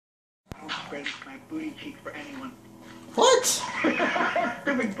spread my booty cheeks for anyone. What?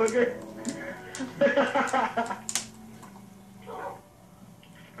 Stupid booger.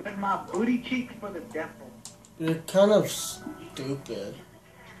 Spread my booty cheeks for the devil. You're kind of stupid.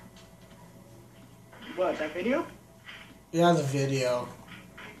 What, that video? Yeah, the video.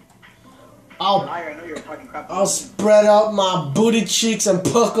 Liar, I know you were talking crap. I'll spread out my booty cheeks and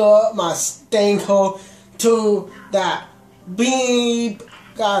pucker up my stank hole to that beep.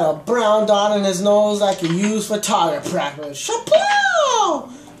 Got a brown dot in his nose I can use for target practice. Shapow!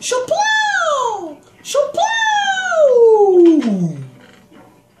 Shapow! Shapow!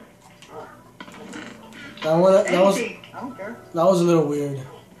 I don't care. That was a little weird.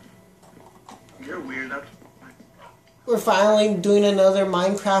 You're weird, that's... We're finally doing another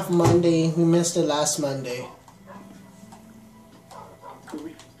Minecraft Monday. We missed it last Monday.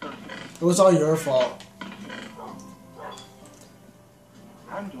 It was all your fault.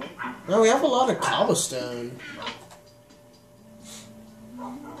 I'm joking. Man, we have a lot of cobblestone.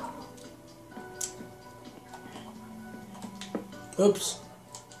 Oops.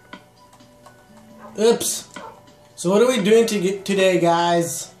 Oops. So what are we doing today,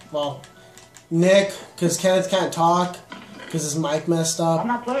 guys? Well, Nick, because Kenneth can't talk, because his mic messed up. I'm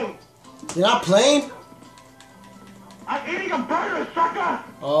not playing. You're not playing? I'm eating a burger, sucker!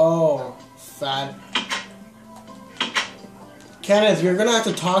 Oh, fat. Kenneth, you're gonna have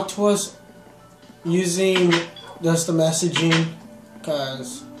to talk to us using just the messaging,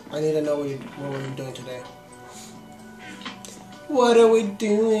 because I need to know what we're doing today. What are we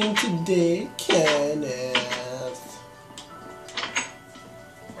doing today, Kenneth?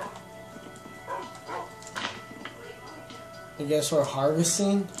 I guess we're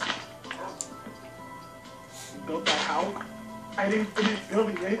harvesting. Built that house. I didn't finish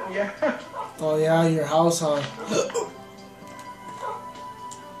building it yet. Oh yeah, your house, huh?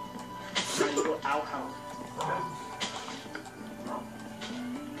 My little outhouse.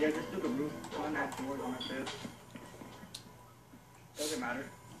 Yeah, just do the roof. One has doors on my bed. Doesn't matter.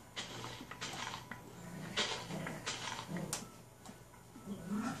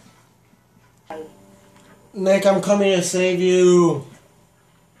 Nick, I'm coming to save you.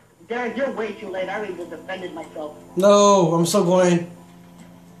 Derek, you're way too late. I already just defended myself. No, I'm still going.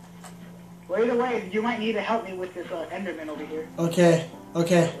 Well, either way, you might need to help me with this Enderman over here. Okay,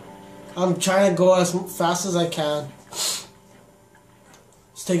 okay. I'm trying to go as fast as I can. It's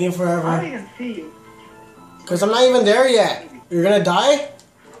taking I forever. don't even see you. Because I'm not even there yet. You're gonna die?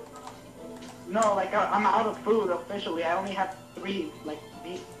 No, like, I'm out of food officially. I only have 3, like,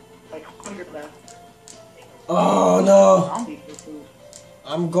 meat, like, 100 left. Oh no. Zombies for food.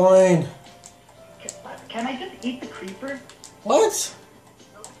 I'm going. Can I just eat the creeper? What?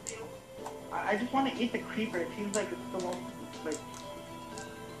 I just want to eat the creeper. It seems like it's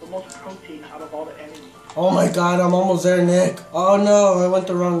the most protein out of all the enemies. Oh my god, I'm almost there, Nick. Oh no, I went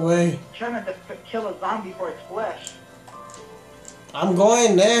the wrong way. I'm trying to kill a zombie for its flesh. I'm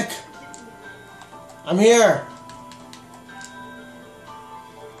going, Nick. I'm here.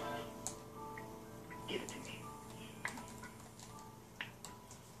 Give it to me.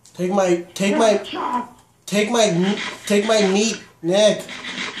 Take my meat, Nick.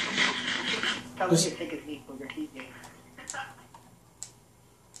 Tell me to take his meat, booger. He's gay.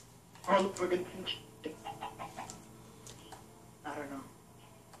 Oh, we're gonna I don't know.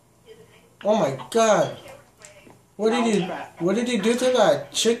 Oh my god. What did you do to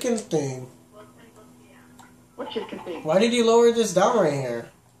that chicken thing? What chicken thing? Why did you lower this down right here?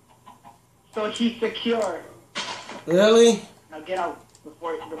 So he's secure. Really? Now get out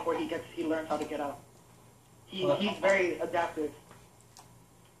before he learns how to get out. He's very adaptive.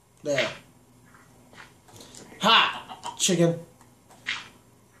 There. Ha! Chicken.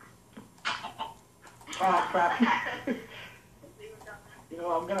 Oh crap. You know,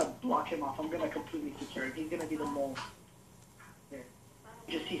 I'm gonna block him off. I'm gonna completely secure him. He's gonna be the mole. There.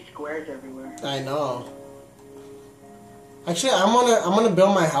 You just see squares everywhere. I know. Actually, I'm gonna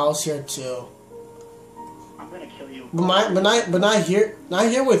build my house here too. I'm gonna kill you. But not here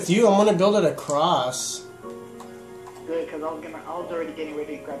with you. I'm gonna build it across. Good, because I was already getting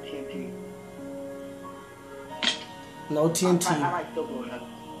ready to grab TNT. No TNT. I might still blow it up.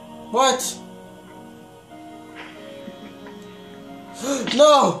 What?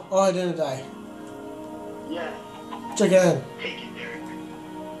 No! Oh, I didn't die. Yeah. Chicken. Take it, Derek.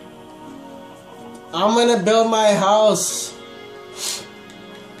 I'm gonna build my house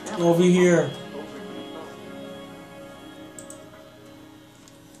over here.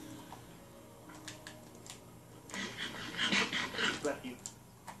 Bless you.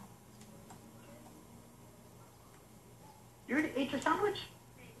 You already ate your sandwich?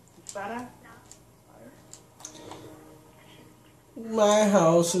 You fat ass? My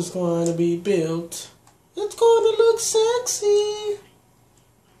house is going to be built. It's going to look sexy.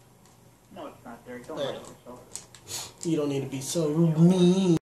 No, it's not, Derek. Don't lie to yourself. You don't need to be so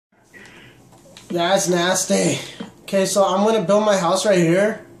mean. That's nasty. Okay, so I'm going to build my house right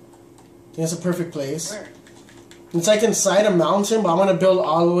here. I think it's a perfect place. Where? It's like inside a mountain, but I'm going to build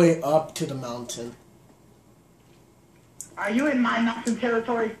all the way up to the mountain. Are you in my mountain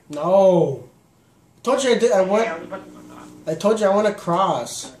territory? No. I told you I did. Yeah, I was about to I told you I want to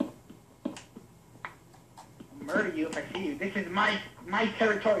cross. murder you if I see you. This is my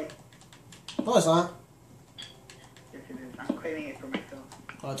territory. No, it's not. Yes, it is. I'm claiming it for myself.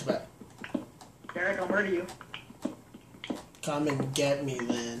 Oh, too bad. Derek, I'll murder you. Come and get me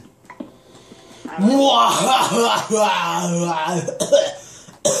then.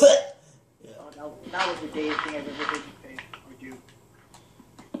 Oh, that was the gayest thing I've ever heard you say. Or do.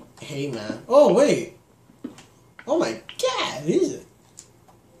 Hey, man. Oh, wait. Oh, my God. Is it?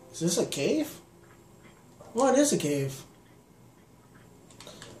 Is this a cave? Oh, it is a cave.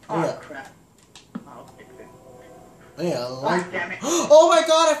 Oh, Yeah. crap. I'll fix it. Yeah, Ah, damn it. Oh my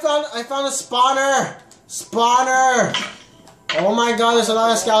God! I found a spawner. Spawner. Oh my God! There's a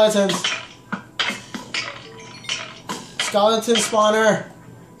lot of skeletons. Skeleton spawner.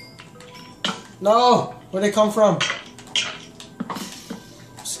 No, where'd they come from?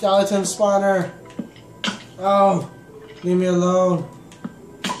 Skeleton spawner. Oh, leave me alone.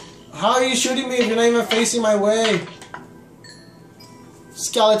 How are you shooting me if you're not even facing my way?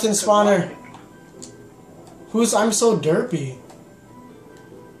 Skeleton spawner. I'm so derpy.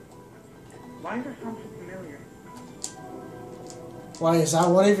 Why does that sound so familiar? Why, is that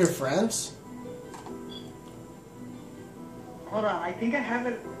one of your friends? Hold on, I think I have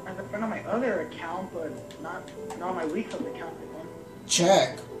it as a friend on my other account, but not on my Week's account.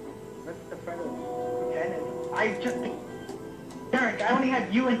 Check. That's the friend of Kenneth. Derek, I only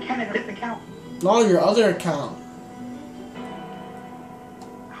have you and Kenneth on this account. No, your other account.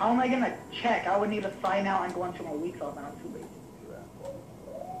 How am I gonna check? I would need to sign out and go into my Week's account. I'm too lazy to do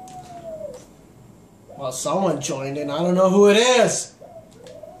that. Well, someone joined in. I don't know who it is.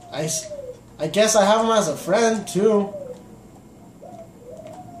 I guess I have him as a friend, too.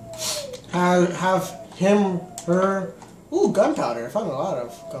 Have him, her... Ooh, gunpowder. I found a lot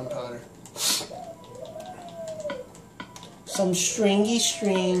of gunpowder. Some stringy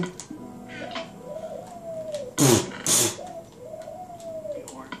string.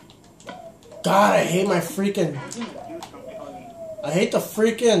 God, I hate my freaking... I hate the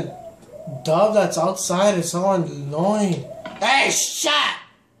freaking dove that's outside. It's so annoying. Hey, shut!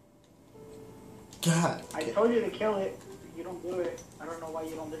 God. I told you to kill it. You don't do it. I don't know why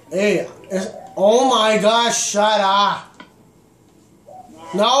you don't listen. Hey, oh my gosh, shut up.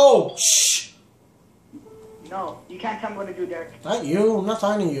 No! Shh! No, you can't tell me what to do, Derek. Not you. I'm not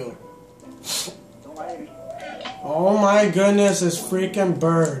talking to you. Don't lie to me. Oh my goodness, this freaking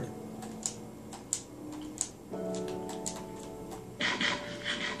bird. I'd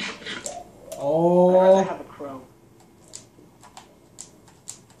Oh, rather have a crow.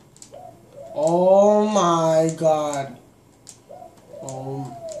 oh my God.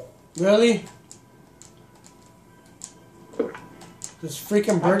 Really? This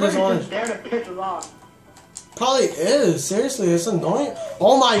freaking bird is on. Just there to piss us off. Probably is. Seriously, it's annoying.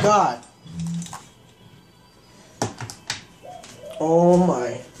 Oh my God. Oh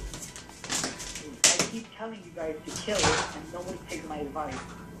my. I keep telling you guys to kill it, and nobody takes my advice.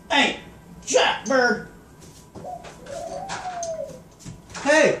 Hey, shut, bird.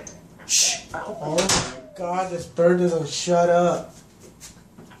 Hey. Shh. Oh my God, this bird doesn't shut up.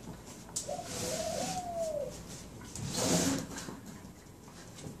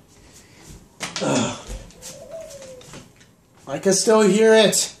 Ugh. I can still hear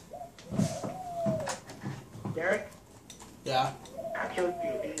it. Derek, Yeah. I killed you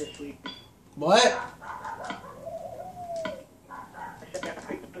in your sleep. What? I said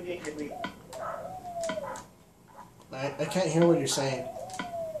I killed you in your sleep. I can't hear what you're saying.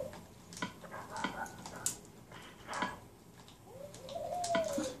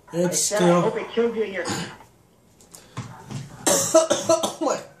 I It's said I still. hope it killed you in your sleep. Oh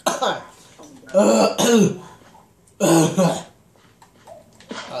my God.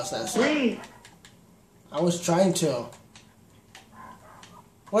 That's nasty. Breathe. I was trying to.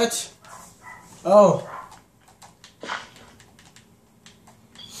 What? Oh.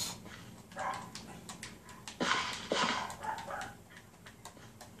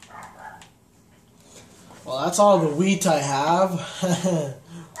 Well, that's all the wheat I have.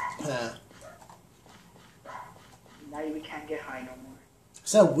 Now we can't get high no more. I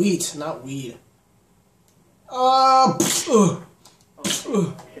said wheat, not weed.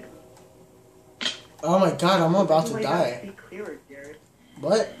 Oh, shit. Oh my god, I'm about to This is why you gotta die. speak clearer, Jared.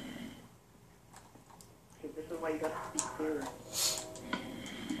 What? Okay, this is why you gotta speak clearer.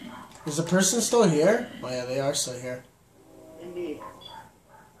 Is the person still here? Oh yeah, they are still here. Indeed.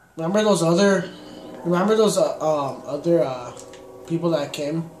 Remember those other people that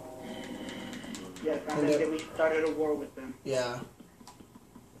came? Yes, And and they- then we started a war with them. Yeah.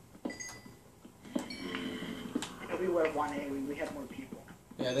 And we were 1A, we had more people.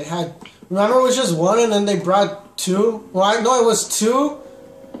 Yeah, they had. Remember, it was just one, and then they brought two. Well, no, it was two,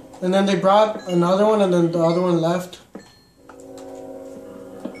 and then they brought another one, and then the other one left.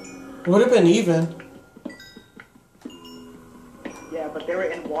 It would have been even. Yeah, but they were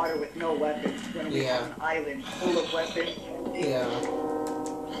in water with no weapons. When we Yeah. had an island full of weapons. Yeah.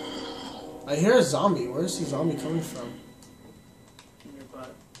 I hear a zombie. Where's the zombie coming from? In your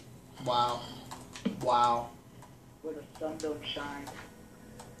butt. Wow. Wow. Where the sun don't shine.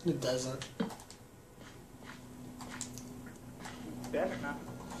 It doesn't. Better not.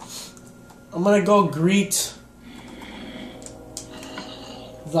 I'm gonna go greet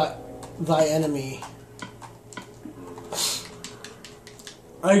thy enemy.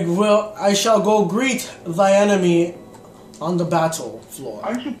 I shall go greet thy enemy on the battle floor.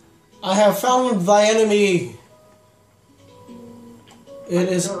 Aren't you? I have found thy enemy. It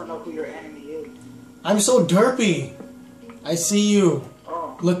I is. don't know who your enemy is. I'm so derpy. I see you.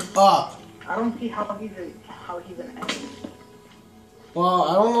 Oh, Look up. I don't see how he's an enemy. Well,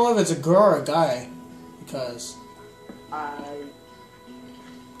 I don't know if it's a girl or a guy, because I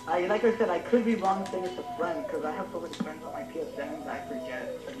like I said, I could be wrong saying it's a friend because I have so many friends on my PSN that I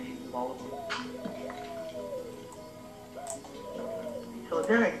forget the names of all of them. So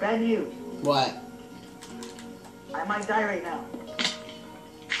Derek, bad news. what? I might die right now.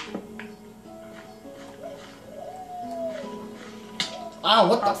 Ah,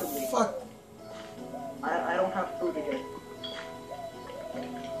 what the Possibly. fuck? I don't have food again.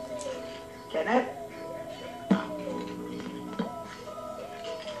 Kenneth?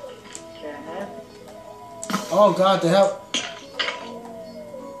 Kenneth? Oh god, they have.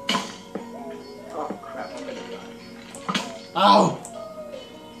 Oh crap, I'm gonna die. Ow!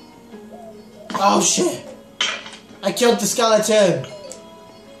 Oh shit! I killed the skeleton!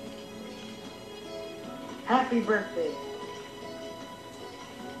 Happy birthday.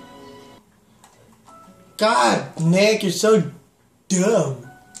 God, Nick, you're so dumb.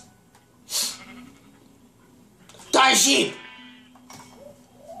 Die, sheep!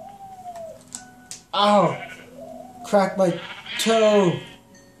 Ow! Cracked my toe.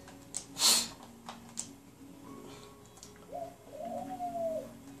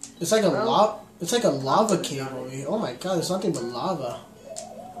 It's like a lava cave over here. Oh my god, there's nothing but lava.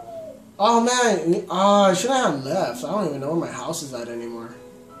 Oh man, I shouldn't have left. I don't even know where my house is at anymore.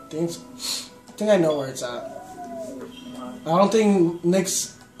 I think I know where it's at. I don't think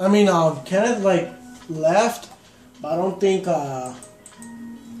Kenneth like left, but I don't think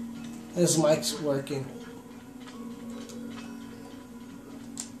his mic's working.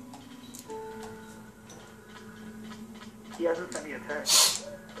 He hasn't sent me a text.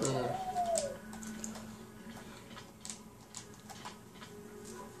 Yeah.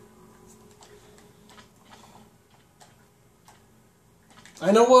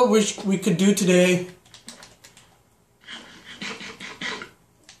 I know what we could do today.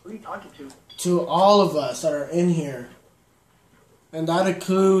 Who are you talking to? To all of us that are in here. And that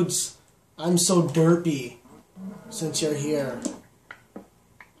includes I'm so derpy since you're here.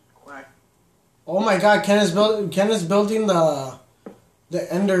 Quack. Oh my god, Kenneth's building the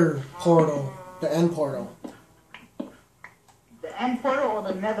ender portal. The end portal. The end portal or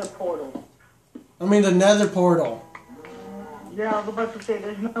the nether portal? I mean the nether portal. Yeah, I was about to say,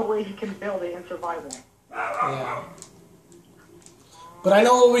 there's no way he can build it in survival. Yeah. But I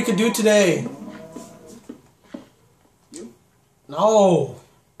know what we could do today. You? No.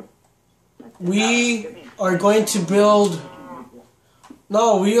 We are going to build...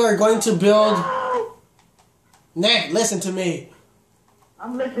 No, we are going to build... Nick, listen to me.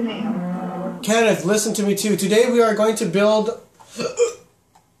 I'm listening. Kenneth, listen to me too. Today we are going to build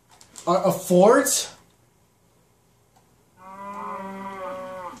a fort.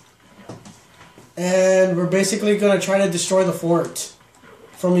 And we're basically going to try to destroy the fort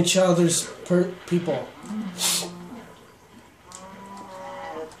from each other's people.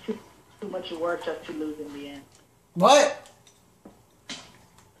 Too much work just to lose in the end. What?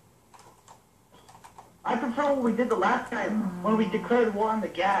 I prefer what we did the last time, when we declared war on the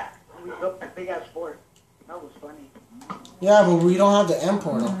Gat. And we built that big-ass fort. That was funny. Yeah, but we don't have the end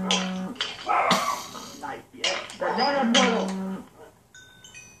portal. Not yet. The nether portal!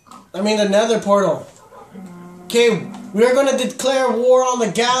 I mean the nether portal. Okay, we're gonna declare war on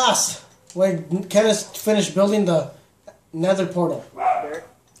the gas when Kenneth finished building the nether portal.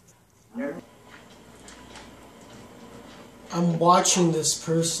 There. I'm watching this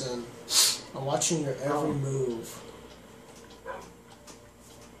person. I'm watching your every move.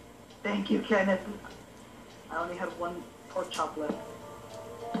 Thank you, Kenneth. I only had one pork chop left.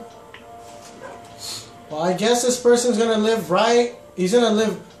 Well, I guess this person's gonna live right. He's gonna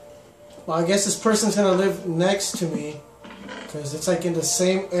live. Well, I guess this person's gonna live next to me. Because it's like in the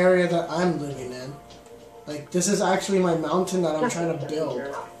same area that I'm living in. Like, this is actually my mountain that I'm trying to build.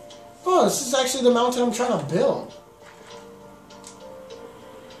 Oh, this is actually the mountain I'm trying to build.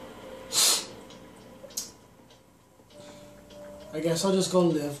 I guess I'll just go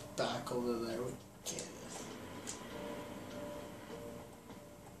live back over there with Kenneth.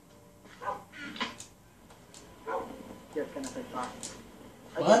 Yes, Kenneth, I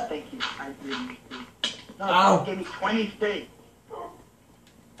saw. What? Thank you. I really do. No, Ow. you gave me 20 steaks.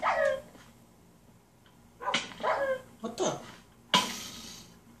 What the?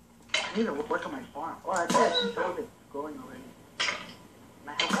 I need to work on my farm. Oh, I bet some of it's growing already. And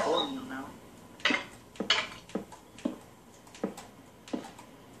I have cornmeal now.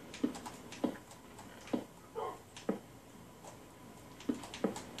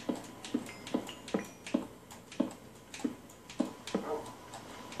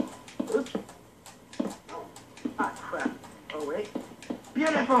 Oops. Ah, crap. Oh, wait.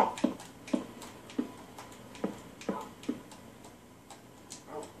 Beautiful!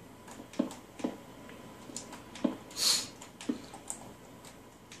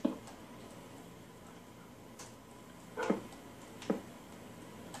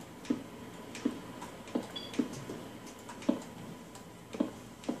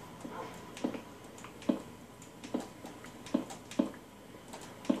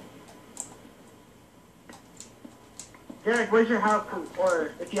 Derek, where's your house?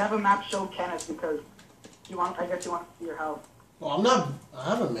 Or if you have a map, show Kenneth because you want. I guess you want to see your house. Well, I'm not. I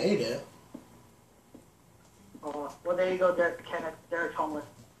haven't made it. Well, there you go, Derek. Kenneth. Derek's homeless.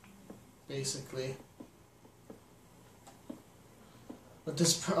 Basically. But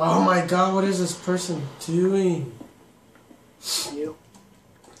this. Oh my God! What is this person doing? You.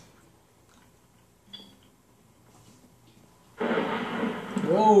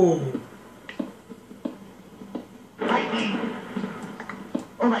 Whoa! Lightning!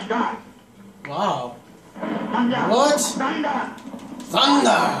 Oh my God! Wow! Thunder! What? Thunder!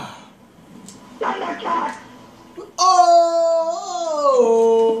 Thunder! Thundercat! Oh!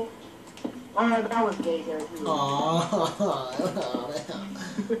 Oh, that was gay, Derek. Aww.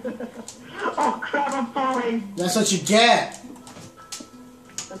 Oh crap! I'm falling. That's what you get.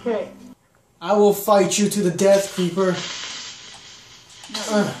 Okay. I will fight you to the death, Creeper.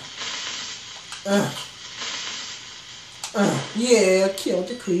 Yeah, killed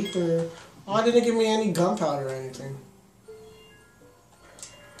the Creeper. Oh, it didn't give me any gunpowder or anything.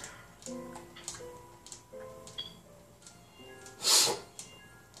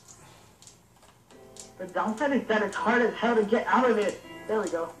 The downside is that it's hard as hell to get out of it. There we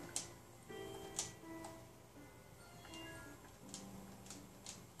go.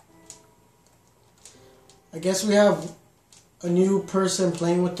 I guess we have a new person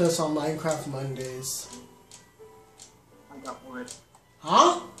playing with us on Minecraft Mondays. I got wood.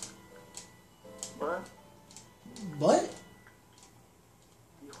 Huh? What? What?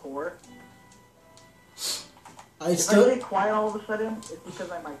 You whore. I If I still. get quiet all of a sudden, it's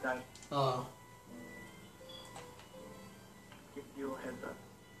because I might die. Oh, Give you a heads up.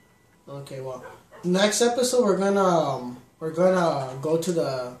 okay. Well, next episode we're gonna go to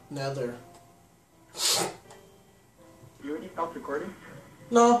the Nether. You already stopped recording?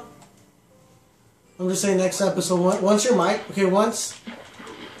 No. I'm just saying next episode. Once your mic, okay. Once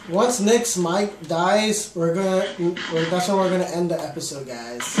Nick's mic dies, that's when we're gonna end the episode,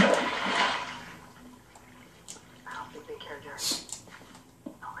 guys. I don't think they care, Derek.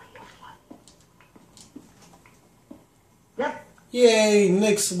 Nobody else wants. Yep. Yay!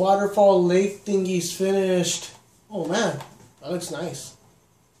 Nick's waterfall lake thingy's finished. Oh man, that looks nice.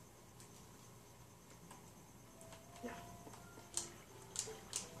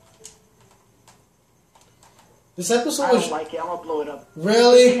 This episode I was don't like it. I'm gonna blow it up. I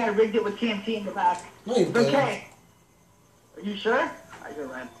really. think I rigged it with TNT in the back. No, you It's didn't. okay. Are you sure? I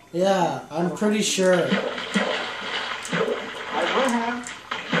just ran. Yeah, I'm pretty sure. I will have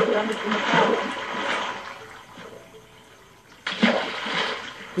done this in the past.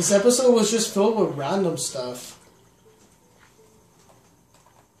 This episode was just filled with random stuff.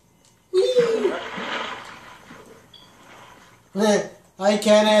 Whee! Hi,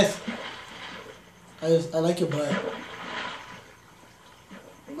 Kenneth. I like your butt.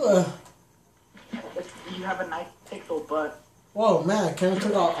 You have a nice pixel butt. Whoa, man, Kenneth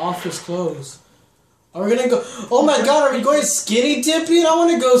took off his clothes. Are we gonna go? Oh my God, are we going skinny dipping? I want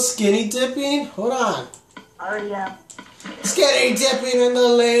to go skinny dipping. Hold on. I already am. Skinny dipping in the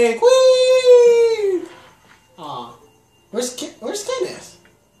lake. Whee! Aw. Where's Kenneth?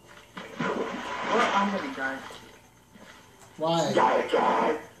 Well, I'm gonna die. Why?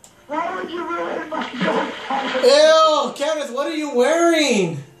 Die. Why would you ruin my God? Ew, Kenneth, what are you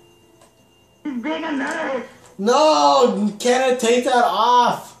wearing? He's being a nerd. No, Kenneth, take that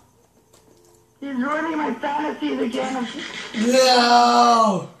off. He's ruining my fantasies again.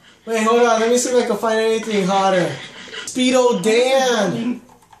 No. Wait, hold on. Let me see if I can find anything hotter. Speedo Dan.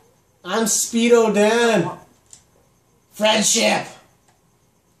 I'm Speedo Dan. Friendship.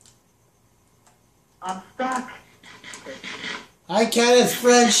 I'm stuck. Hi, Kenneth.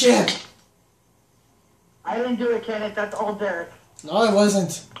 Friendship. I didn't do it, Kenneth. That's all Derek. No, it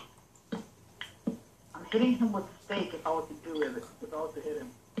wasn't. I'm hitting him with steak if I was to do it. If I was to hit him.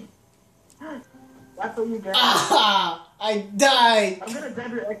 That's what you get. Ah, I died. I'm gonna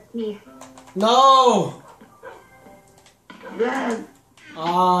grab your XP. No. Yes.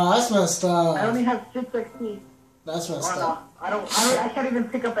 Ah, that's messed I up. only have 6 XP. That's Oh, messed no. up. I can't even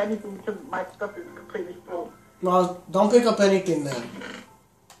pick up anything because my stuff is completely full. Well, don't pick up anything then.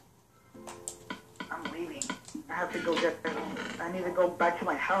 I'm leaving. I have to go get them. I need to go back to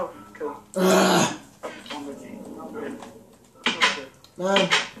my house because Ugh. Man,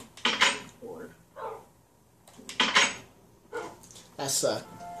 that sucked.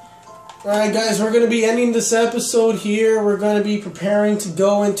 Alright guys, we're going to be ending this episode here. We're going to be preparing to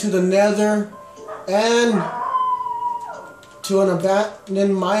go into the nether and to an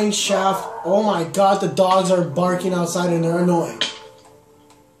abandoned mine shaft. Oh my God, the dogs are barking outside and they're annoying.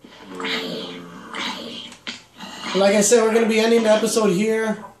 Like I said, we're going to be ending the episode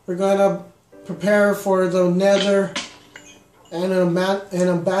here. We're going to prepare for the nether and an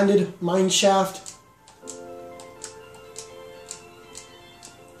abandoned mine shaft.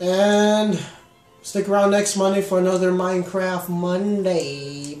 And stick around next Monday for another Minecraft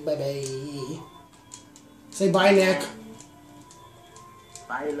Monday. Bye-bye. Say bye, Nick.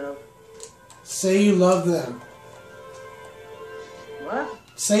 Bye, love. Say you love them. What?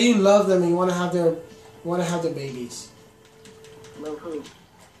 Say you love them and you want to have their babies. Love who?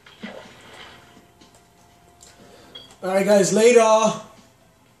 Alright guys, later.